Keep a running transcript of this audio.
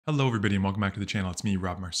Hello, everybody, and welcome back to the channel. It's me,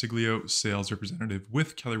 Rob Marsiglio, sales representative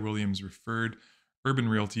with Keller Williams Referred Urban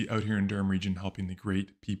Realty out here in Durham region, helping the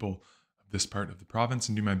great people of this part of the province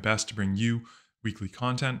and do my best to bring you weekly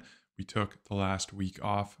content. We took the last week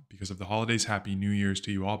off because of the holidays. Happy New Year's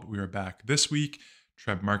to you all, but we are back this week.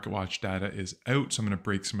 TRREB Market Watch data is out, so I'm going to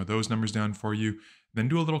break some of those numbers down for you, then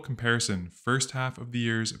do a little comparison, first half of the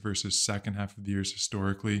years versus second half of the years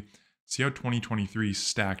historically. See how 2023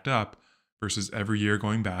 stacked up versus every year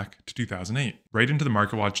going back to 2008. Right into the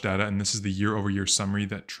Market Watch data, and this is the year-over-year summary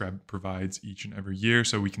that TRREB provides each and every year.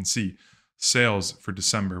 So we can see sales for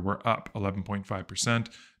December were up 11.5%.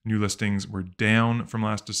 New listings were down from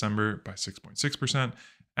last December by 6.6%.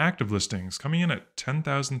 Active listings coming in at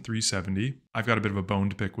 10,370. I've got a bit of a bone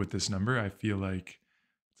to pick with this number. I feel like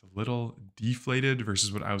it's a little deflated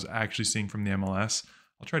versus what I was actually seeing from the MLS.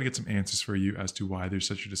 I'll try to get some answers for you as to why there's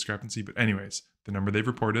such a discrepancy. But anyways, the number they've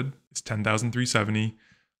reported is 10,370.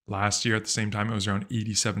 Last year at the same time, it was around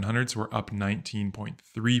 8,700. So we're up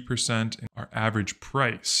 19.3%. And our average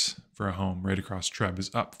price for a home right across TRREB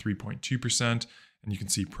is up 3.2%. And you can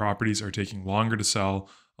see properties are taking longer to sell.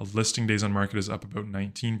 A listing days on market is up about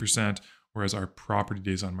 19%, whereas our property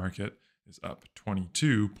days on market is up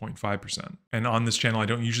 22.5%. And on this channel, I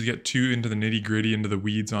don't usually get too into the nitty gritty, into the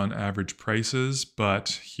weeds on average prices,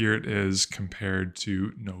 but here it is compared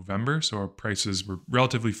to November. So our prices were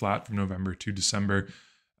relatively flat from November to December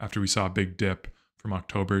after we saw a big dip from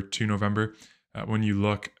October to November. When you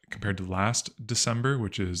look compared to last December,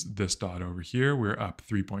 which is this dot over here, we're up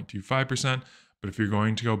 3.25%. But if you're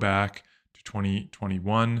going to go back to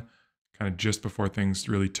 2021, kind of just before things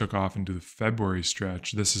really took off into the February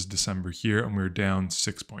stretch, this is December here, and we're down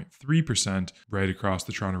 6.3% right across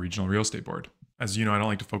the Toronto Regional Real Estate Board. As you know, I don't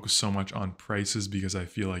like to focus so much on prices because I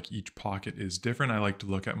feel like each pocket is different. I like to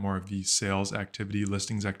look at more of the sales activity,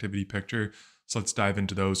 listings activity picture. So let's dive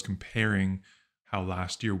into those, comparing how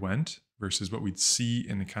last year went versus what we'd see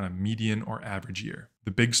in a kind of median or average year.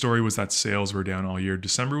 The big story was that sales were down all year.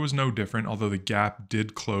 December was no different, although the gap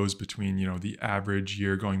did close between, the average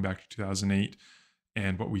year going back to 2008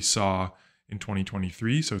 and what we saw in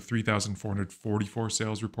 2023. So 3,444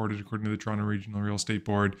 sales reported according to the Toronto Regional Real Estate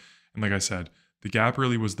Board. And like I said, the gap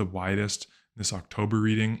really was the widest in this October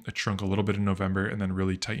reading. It shrunk a little bit in November and then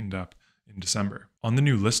really tightened up in December. On the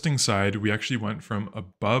new listing side, we actually went from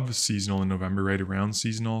above seasonal in November, right around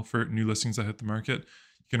seasonal for new listings that hit the market.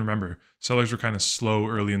 You can remember, sellers were kind of slow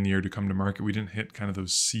early in the year to come to market. We didn't hit kind of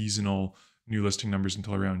those seasonal new listing numbers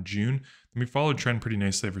until around June. And we followed trend pretty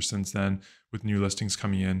nicely ever since then, with new listings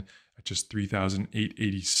coming in at just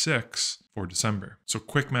 3,886 for December. So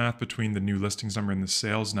quick math between the new listings number and the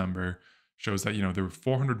sales number shows that, there were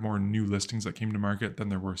 400 more new listings that came to market than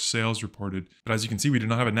there were sales reported. But as you can see, we did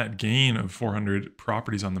not have a net gain of 400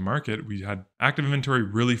 properties on the market. We had active inventory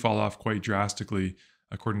really fall off quite drastically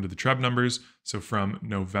according to the TRREB numbers. So from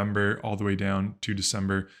November all the way down to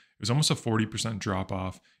December, it was almost a 40% drop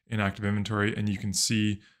off in active inventory. And you can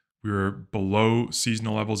see we were below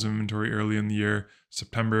seasonal levels of inventory early in the year.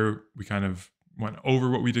 September, we kind of went over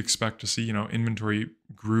what we'd expect to see. Inventory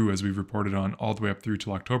grew as we've reported on all the way up through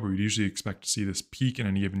till October. We'd usually expect to see this peak in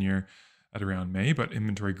any given year at around May, but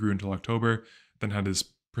inventory grew until October, then had this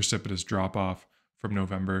precipitous drop off from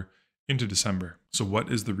November into December. So what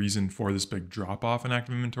is the reason for this big drop off in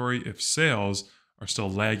active inventory if sales are still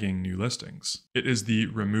lagging new listings? It is the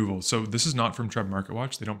removal. So this is not from TRREB Market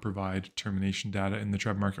Watch. They don't provide termination data in the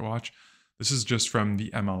TRREB Market Watch. This is just from the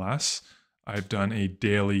MLS. I've done a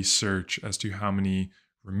daily search as to how many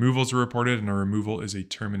removals were reported, and a removal is a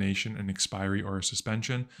termination, an expiry, or a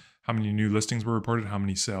suspension. How many new listings were reported, how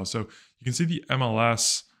many sales. So you can see the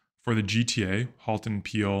MLS for the GTA, Halton,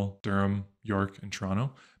 Peel, Durham, York, and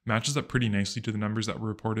Toronto, matches up pretty nicely to the numbers that were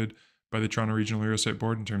reported by the Toronto Regional Real Estate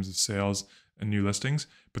Board in terms of sales and new listings.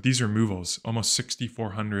 But these removals, almost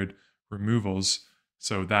 6,400 removals.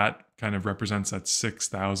 So that kind of represents that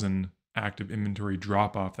 6,000 active inventory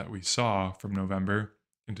drop off that we saw from November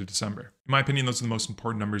into December. In my opinion, those are the most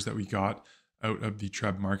important numbers that we got out of the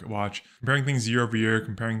TRREB Market Watch. Comparing things year over year,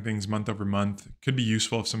 comparing things month over month could be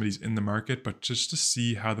useful if somebody's in the market, but just to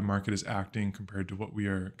see how the market is acting compared to what we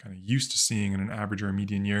are kind of used to seeing in an average or a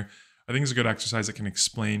median year, I think is a good exercise that can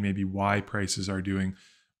explain maybe why prices are doing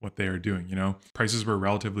what they are doing. Prices were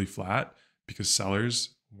relatively flat because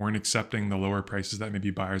sellers weren't accepting the lower prices that maybe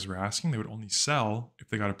buyers were asking. They would only sell if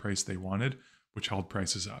they got a price they wanted, which held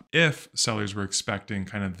prices up. If sellers were expecting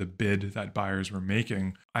kind of the bid that buyers were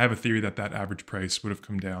making, I have a theory that that average price would have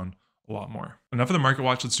come down a lot more. Enough of the market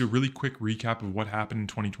watch. Let's do a really quick recap of what happened in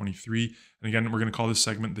 2023. And again, we're going to call this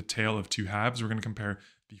segment the tale of two halves. We're going to compare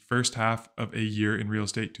the first half of a year in real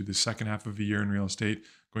estate to the second half of a year in real estate,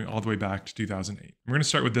 going all the way back to 2008. We're going to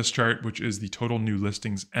start with this chart, which is the total new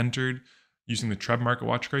listings entered using the TRREB Market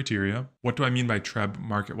Watch criteria. What do I mean by TRREB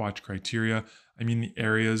Market Watch criteria? I mean the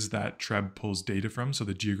areas that TRREB pulls data from, so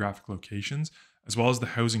the geographic locations, as well as the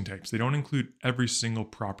housing types. They don't include every single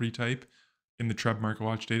property type in the TRREB Market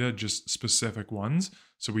Watch data, just specific ones.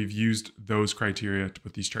 So we've used those criteria to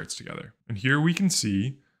put these charts together. And here we can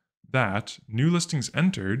see that new listings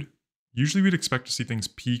entered, usually we'd expect to see things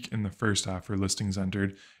peak in the first half for listings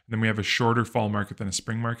entered. And then we have a shorter fall market than a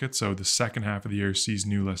spring market. So the second half of the year sees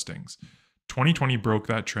new listings. 2020 broke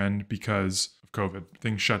that trend because of COVID.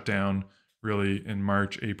 Things shut down really in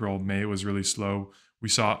March, April, May. It was really slow. We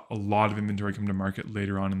saw a lot of inventory come to market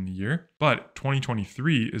later on in the year. But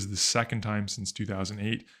 2023 is the second time since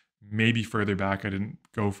 2008, maybe further back. I didn't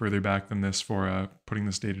go further back than this for putting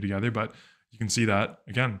this data together, but you can see that,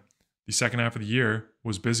 again, the second half of the year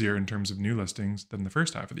was busier in terms of new listings than the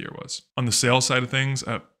first half of the year was. On the sales side of things,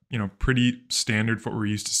 pretty standard for what we're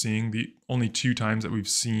used to seeing. The only two times that we've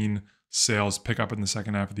seen sales pick up in the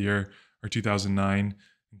second half of the year are 2009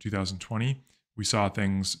 and 2020. We saw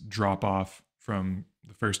things drop off from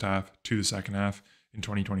the first half to the second half in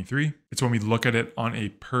 2023. It's when we look at it on a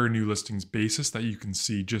per new listings basis that you can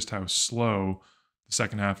see just how slow the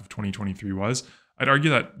second half of 2023 was. I'd argue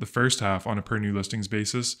that the first half on a per new listings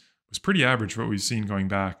basis was pretty average for what we've seen going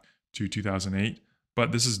back to 2008,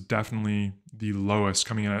 but this is definitely the lowest,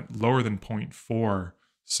 coming in at lower than 0.4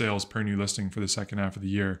 sales per new listing for the second half of the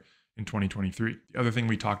year in 2023. The other thing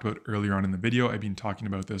we talked about earlier on in the video, I've been talking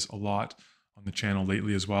about this a lot on the channel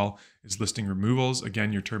lately as well, is listing removals.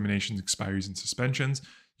 Again, your terminations, expiries, and suspensions.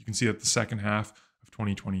 You can see that the second half of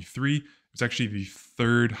 2023 was actually the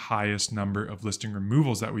third highest number of listing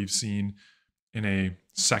removals that we've seen in a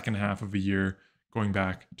second half of a year going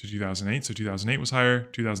back to 2008. So 2008 was higher,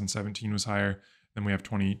 2017 was higher, then we have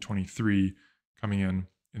 2023 coming in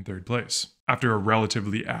third place after a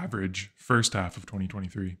relatively average first half of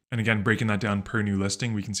 2023. And again, breaking that down per new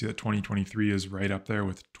listing, we can see that 2023 is right up there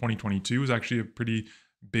with 2022 was actually a pretty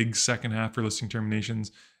big second half for listing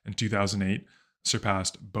terminations, and 2008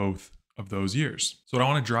 surpassed both of those years. So what I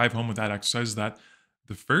want to drive home with that exercise is that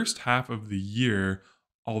the first half of the year,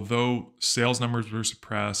 although sales numbers were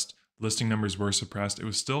suppressed, listing numbers were suppressed, it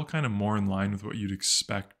was still kind of more in line with what you'd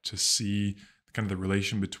expect to see, kind of the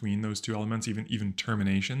relation between those two elements, even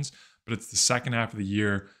terminations. But it's the second half of the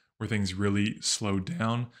year where things really slowed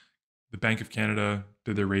down. The Bank of Canada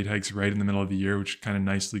did their rate hikes right in the middle of the year, which kind of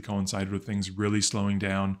nicely coincided with things really slowing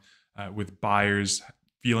down, with buyers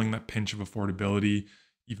feeling that pinch of affordability,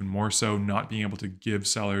 even more so not being able to give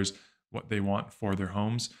sellers what they want for their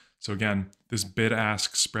homes. So again, this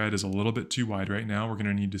bid-ask spread is a little bit too wide right now. We're going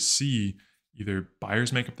to need to see either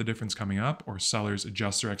buyers make up the difference coming up or sellers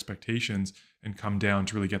adjust their expectations and come down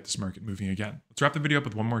to really get this market moving again. Let's wrap the video up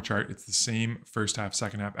with one more chart. It's the same first half,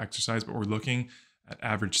 second half exercise, but we're looking at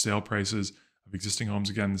average sale prices of existing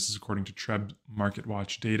homes. Again, this is according to TRREB Market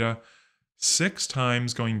Watch data. 6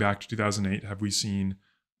 times going back to 2008 have we seen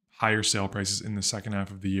higher sale prices in the second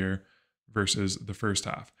half of the year versus the first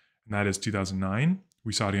half. And that is 2009.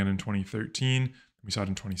 We saw it again in 2013. We saw it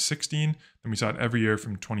in 2016. Then we saw it every year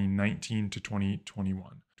from 2019 to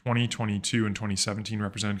 2021. 2022 and 2017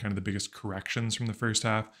 represented kind of the biggest corrections from the first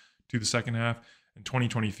half to the second half. In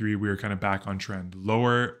 2023, we were kind of back on trend.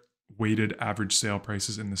 Lower weighted average sale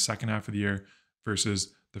prices in the second half of the year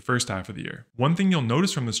versus the first half of the year. One thing you'll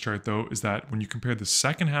notice from this chart, though, is that when you compare the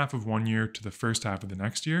second half of one year to the first half of the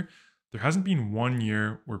next year, there hasn't been one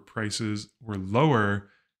year where prices were lower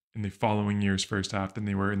in the following year's first half than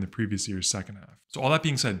they were in the previous year's second half. So all that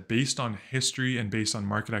being said, based on history and based on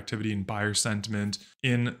market activity and buyer sentiment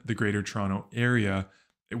in the Greater Toronto area,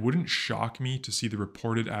 it wouldn't shock me to see the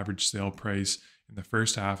reported average sale price in the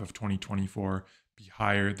first half of 2024 be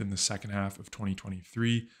higher than the second half of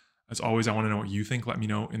 2023. As always, I want to know what you think. Let me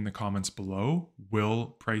know in the comments below. Will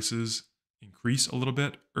prices increase a little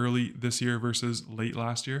bit early this year versus late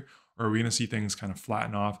last year? Or are we going to see things kind of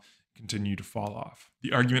flatten off, continue to fall off?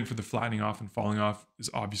 The argument for the flattening off and falling off is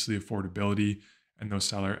obviously affordability and those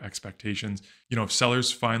seller expectations. If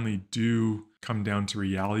sellers finally do come down to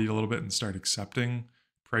reality a little bit and start accepting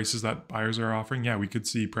prices that buyers are offering, yeah, we could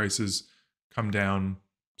see prices come down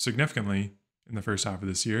significantly in the first half of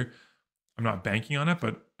this year. I'm not banking on it,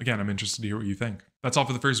 but again, I'm interested to hear what you think. That's all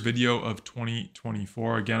for the first video of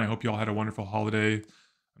 2024. Again, I hope you all had a wonderful holiday.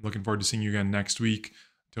 I'm looking forward to seeing you again next week.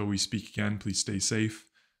 Until we speak again, please stay safe.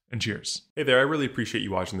 And cheers. Hey there, I really appreciate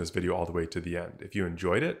you watching this video all the way to the end. If you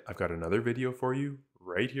enjoyed it, I've got another video for you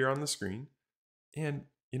right here on the screen. And,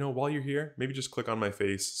 while you're here, maybe just click on my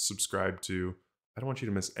face, subscribe to. I don't want you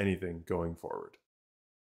to miss anything going forward.